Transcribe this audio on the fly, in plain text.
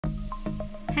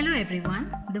Hello everyone,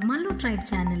 the Mallu Tribe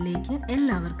ചാനലിലേക്ക്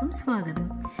എല്ലാവർക്കും സ്വാഗതം.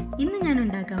 ഇന്ന് ഞാൻ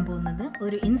ഉണ്ടാക്കാൻ പോകുന്നത്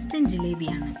ഒരു ഇൻസ്റ്റന്റ്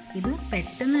ജിലേബിയാണ്. ഇത്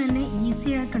പെട്ടെന്ന് തന്നെ ഈസി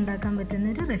ആയിട്ട് ഉണ്ടാക്കാൻ പറ്റുന്ന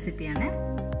ഒരു റെസിപ്പിയാണ്.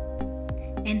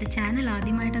 എൻ്റെ ചാനൽ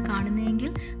ആദ്യമായിട്ട്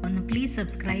കാണുന്നതെങ്കിൽ ഒന്ന് പ്ലീസ്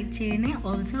സബ്സ്ക്രൈബ് ചെയ്യണേ.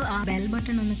 ഓൾസോ ആ ബെൽ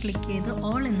ബട്ടൺ ഒന്ന് ക്ലിക്ക് ചെയ്ത്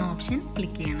ഓൾ എന്ന ഓപ്ഷൻ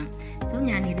ക്ലിക്ക് ചെയ്യണം. സോ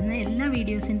ഞാൻ ഇടുന്ന എല്ലാ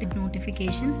വീഡിയോസിൻ്റെ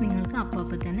നോട്ടിഫിക്കേഷൻസ് നിങ്ങൾക്ക്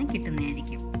അപ്പോൾ തന്നെ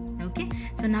കിട്ടുന്നതായിരിക്കും. Okay,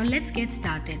 so now let's get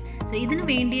started. So ഇതിനു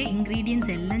വേണ്ടിയ ഇൻഗ്രീഡിയൻസ്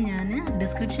എല്ലാം ഞാൻ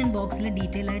ഡിസ്ക്രിപ്ഷൻ ബോക്സിൽ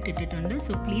ഡീറ്റെയിൽ ആയിട്ട് ഇട്ടിട്ടുണ്ട്.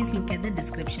 So please look at the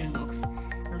description box.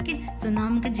 Okay, so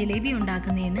നമുക്ക് ജിലേബി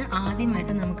ഉണ്ടാക്കുന്നതിന്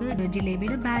ആദ്യമായിട്ട് നമുക്ക്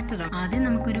ജിലേബിയുടെ ബാറ്റർ. ആദ്യം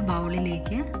നമുക്കൊരു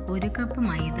ബൗളിലേക്ക് 1 കപ്പ്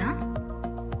മൈദ,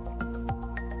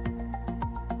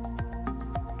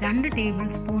 2 table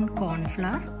spoon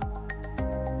cornflour,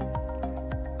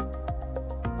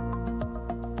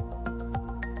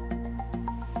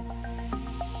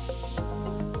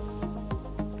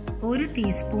 1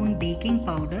 teaspoon baking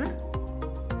powder,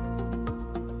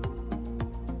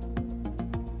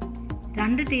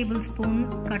 2 table spoon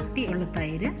കട്ടിയുള്ള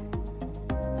തൈര്,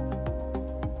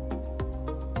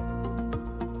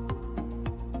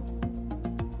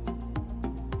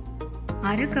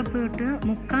 1/2 കപ്പ് തൊട്ട്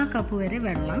 3/4 കപ്പ് വരെ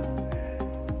വെള്ളം.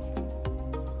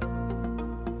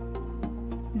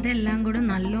 ഇതെല്ലാം കൂടെ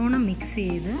നല്ലോണം മിക്സ്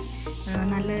ചെയ്ത്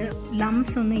നല്ല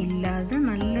ലംപ്സ് ഒന്നും ഇല്ലാതെ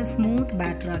നല്ല സ്മൂത്ത്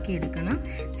ബാറ്റർ ആക്കി എടുക്കണം.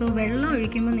 സോ വെള്ളം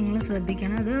ഒഴിക്കുമ്പോൾ നിങ്ങൾ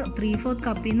ശ്രദ്ധിക്കണം, അത് 3/4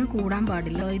 കപ്പിൽ നിന്ന് കൂടാൻ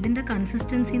പാടില്ല. ഇതിൻ്റെ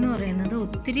കൺസിസ്റ്റൻസി എന്ന് പറയുന്നത്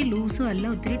ഒത്തിരി ലൂസും അല്ല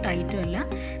ഒത്തിരി ടൈറ്റും അല്ല.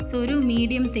 സോ ഒരു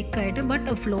മീഡിയം തിക്കായിട്ട്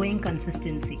but flowing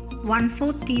consistency.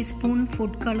 1/4 teaspoon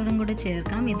food കളറും കൂടെ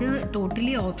ചേർക്കാം. ഇത്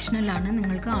ടോട്ടലി ഓപ്ഷണലാണ്,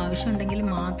 നിങ്ങൾക്ക് ആവശ്യമുണ്ടെങ്കിൽ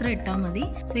മാത്രം ഇട്ടാൽ മതി.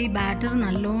 സോ ഈ ബാറ്റർ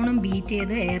നല്ലോണം ബീറ്റ്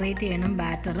ചെയ്ത് എയറേറ്റ് ചെയ്യണം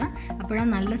ബാറ്റർ.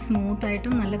 അപ്പോഴാണ് നല്ല സ്മൂത്ത്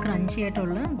ആയിട്ടും നല്ല ക്രഞ്ചി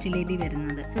ആയിട്ടുള്ള ജിലേബി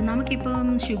വരുന്നത്. സോ നമുക്കിപ്പം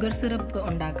ഷുഗർ സിറപ്പ്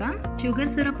ഉണ്ടാക്കാം. ഷുഗർ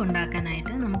സിറപ്പ്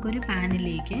ഉണ്ടാക്കാനായിട്ട് നമുക്കൊരു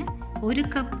പാനിലേക്ക് 1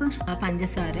 കപ്പ്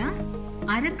പഞ്ചസാര,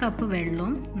 1/2 കപ്പ്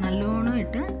വെള്ളവും നല്ലോണം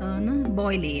ഇട്ട് ഒന്ന്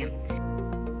ബോയിൽ ചെയ്യാം.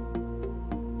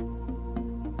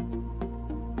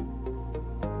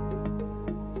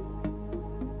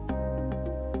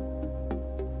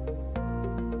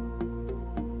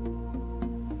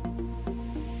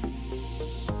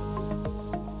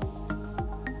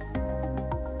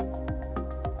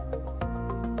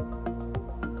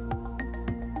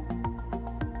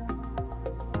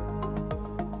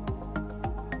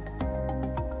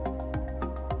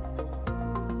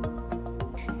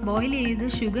 ബോയിൽ ചെയ്ത്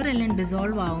ഷുഗർ എല്ലാം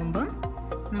ഡിസോൾവ് ആവുമ്പോൾ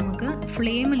നമുക്ക്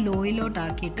ഫ്ലെയിം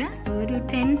ലോയിലോട്ടാക്കിയിട്ട് ഒരു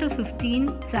 10 to 15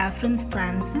 സാഫ്രൺ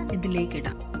സ്ട്രാൻസ് ഇതിലേക്ക്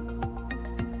ഇടാം.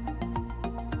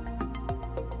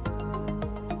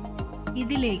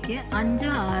 ഇതിലേക്ക്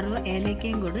 5-6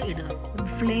 ഏലക്കയും കൂടെ ഇടുക.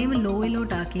 ഫ്ലെയിം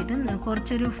ലോയിലോട്ടാക്കിയിട്ട്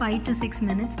കുറച്ചൊരു 5 to 6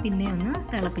 മിനിറ്റ്സ് പിന്നെ ഒന്ന്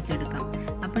തിളപ്പിച്ചെടുക്കാം.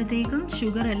 അപ്പോഴത്തേക്കും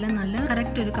ഷുഗർ എല്ലാം നല്ല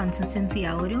കറക്റ്റ് ഒരു കൺസിസ്റ്റൻസി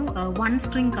ആവും, ഒരു 1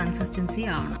 സ്ട്രിങ് കൺസിസ്റ്റൻസി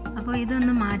ആവണം. അപ്പോൾ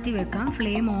ഇതൊന്ന് മാറ്റി വെക്കാം.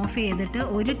 ഫ്ലെയിം ഓഫ് ചെയ്തിട്ട്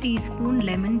 1 ടീസ്പൂൺ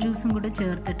ലെമൺ ജ്യൂസും കൂടെ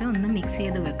ചേർത്തിട്ട് ഒന്ന് മിക്സ്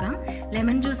ചെയ്ത് വെക്കാം.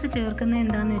 ലെമൺ ജ്യൂസ് ചേർക്കുന്നത്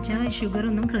എന്താണെന്ന് വെച്ചാൽ ഷുഗർ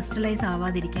ഒന്നും ക്രിസ്റ്റലൈസ്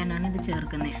ആവാതിരിക്കാനാണ് ഇത്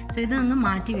ചേർക്കുന്നത്. സോ ഇതൊന്ന്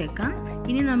മാറ്റി വെക്കാം.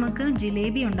 ഇനി നമുക്ക്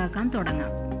ജിലേബി ഉണ്ടാക്കാൻ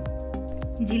തുടങ്ങാം.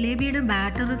 ജിലേബിയുടെ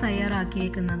ബാറ്റർ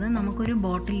തയ്യാറാക്കിയേക്കുന്നത് നമുക്കൊരു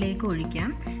ബോട്ടിലേക്ക് ഒഴിക്കാം.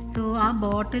 സോ ആ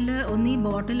ബോട്ടിൽ ഒന്നീ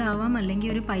ബോട്ടിലാവാം അല്ലെങ്കിൽ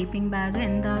ഒരു പൈപ്പിംഗ് ബാഗ്,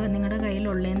 എന്താ നിങ്ങളുടെ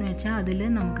കയ്യിലുള്ളതെന്ന് വെച്ചാൽ അതിൽ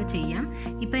നമുക്ക് ചെയ്യാം.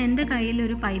 ഇപ്പം എൻ്റെ കയ്യിൽ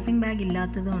ഒരു പൈപ്പിംഗ് ബാഗ്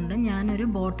ഇല്ലാത്തത് കൊണ്ട് ഞാനൊരു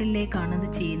ബോട്ടിലേക്കാണ് ഇത്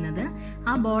ചെയ്യുന്നത്.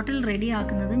 ആ ബോട്ടിൽ റെഡി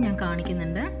ആക്കുന്നത് ഞാൻ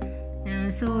കാണിക്കുന്നുണ്ട്.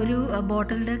 സോ ഒരു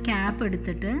ബോട്ടിലിൻ്റെ ക്യാപ്പ്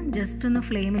എടുത്തിട്ട് ജസ്റ്റ് ഒന്ന്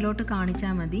ഫ്ലെയിമിലോട്ട്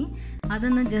കാണിച്ചാൽ മതി.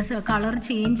 അതൊന്ന് ജസ്റ്റ് കളർ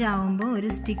ചേഞ്ച് ആവുമ്പോൾ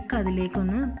ഒരു സ്റ്റിക്ക്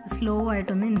അതിലേക്കൊന്ന് സ്ലോ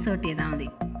ആയിട്ടൊന്ന് ഇൻസേർട്ട് ചെയ്താൽ മതി.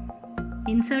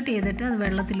 ഇൻസേർട്ട് ചെയ്തിട്ട് അത്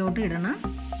വെള്ളത്തിലോട്ട് ഇടണം.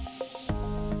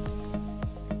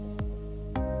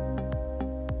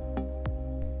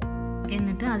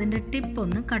 എന്നിട്ട് അതിൻ്റെ ടിപ്പ്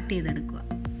ഒന്ന് കട്ട് ചെയ്തെടുക്കുക.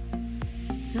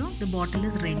 So the bottle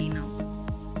is ready now.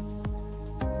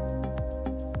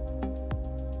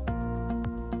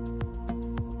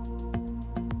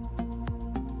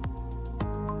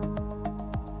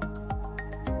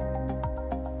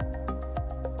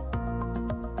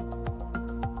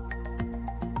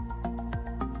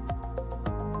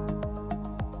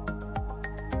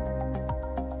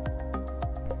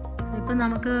 ഇപ്പം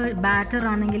നമുക്ക് ബാറ്റർ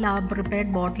ആണെങ്കിൽ ആ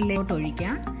പ്രിപ്പയർഡ് ബോട്ടിലേക്ക്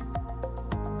ഒഴിക്കാം.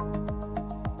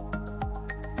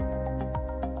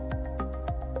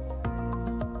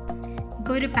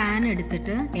 ഇപ്പോൾ ഒരു പാൻ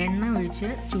എടുത്തിട്ട് എണ്ണ ഒഴിച്ച്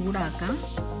ചൂടാക്കാം.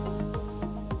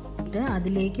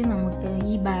 അതിലേക്ക് നമുക്ക്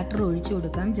ഈ ബാറ്റർ ഒഴിച്ചു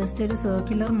കൊടുക്കാം. ജസ്റ്റ് ഒരു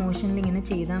സർക്കുലർ മോഷനിൽ ഇങ്ങനെ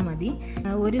ചെയ്താൽ മതി.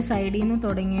 ഒരു സൈഡിൽ നിന്ന്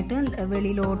തുടങ്ങിയിട്ട്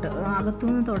വെളിയിലോട്ട്,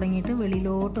 അകത്തുനിന്ന് തുടങ്ങിയിട്ട്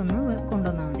വെളിയിലോട്ടൊന്ന്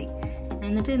കൊണ്ടുവന്നാൽ മതി.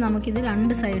 എന്നിട്ട് നമുക്കിത്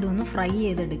 2 സൈഡും ഒന്ന് ഫ്രൈ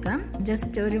ചെയ്തെടുക്കാം.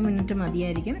 ജസ്റ്റ് 1 മിനിറ്റ്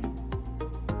മതിയായിരിക്കും.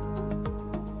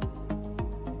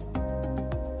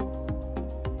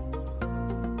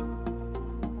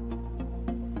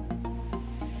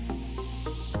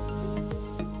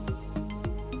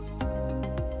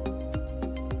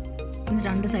 സെക്കൻഡ്സ്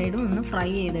രണ്ട് സൈഡും ഒന്ന് ഫ്രൈ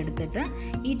ചെയ്തെടുത്തിട്ട്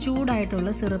ഈ ചൂടായിട്ടുള്ള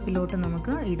സിറപ്പിലോട്ട്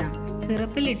നമുക്ക് ഇടാം.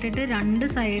 സിറപ്പിൽ ഇട്ടിട്ട് രണ്ട്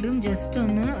സൈഡും ജസ്റ്റ്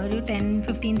ഒന്ന് ഒരു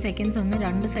 10-15 സെക്കൻഡ്സ് ഒന്ന്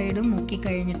രണ്ട് സൈഡും മുക്കി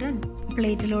കഴിഞ്ഞിട്ട്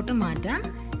പ്ലേറ്റിലോട്ട് മാറ്റാം.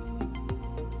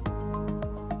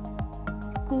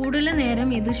 കൂടുതൽ നേരം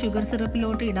ഇത് ഷുഗർ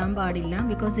സിറപ്പിലോട്ട് ഇടാൻ പാടില്ല,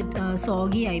 ബിക്കോസ് ഇറ്റ്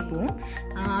സോഗി ആയി പോവും.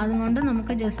 അതുകൊണ്ട്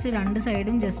നമുക്ക് ജസ്റ്റ് രണ്ട്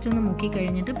സൈഡും ജസ്റ്റ് ഒന്ന് മുക്കി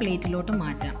കഴിഞ്ഞിട്ട് പ്ലേറ്റിലോട്ട്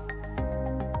മാറ്റാം.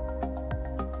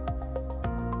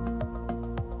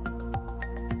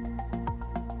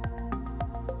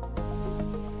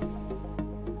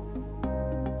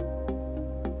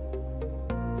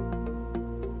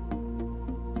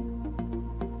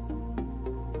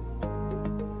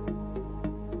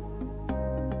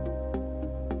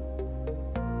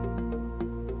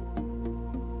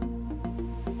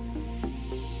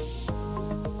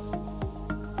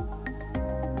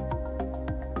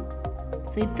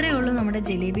 സോ ഇത്രയേ ഉള്ളൂ നമ്മുടെ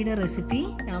ജലേബിയുടെ റെസിപ്പി.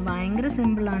 ഭയങ്കര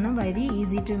സിമ്പിളാണ്, very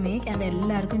easy to make and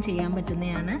എല്ലാവർക്കും ചെയ്യാൻ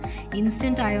പറ്റുന്നതാണ്.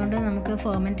 ഇൻസ്റ്റൻറ്റ് ആയതുകൊണ്ട് നമുക്ക്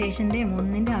ഫെർമെൻറ്റേഷൻ്റെയും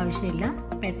ഒന്നിൻ്റെ ആവശ്യമില്ല,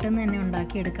 പെട്ടെന്ന് തന്നെ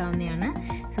ഉണ്ടാക്കിയെടുക്കാവുന്നതാണ്.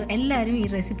 സോ എല്ലാവരും ഈ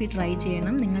റെസിപ്പി ട്രൈ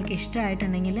ചെയ്യണം. നിങ്ങൾക്ക്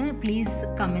ഇഷ്ടമായിട്ടുണ്ടെങ്കിൽ പ്ലീസ്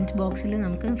കമൻറ്റ് ബോക്സിൽ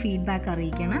നമുക്ക് ഫീഡ്ബാക്ക്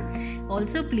അറിയിക്കണം.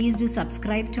 Also please do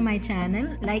subscribe to my channel,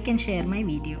 like and share my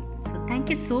video. So thank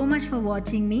you so much for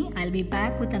watching me. I'll be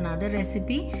back with another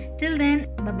recipe. Till then,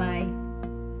 bye bye.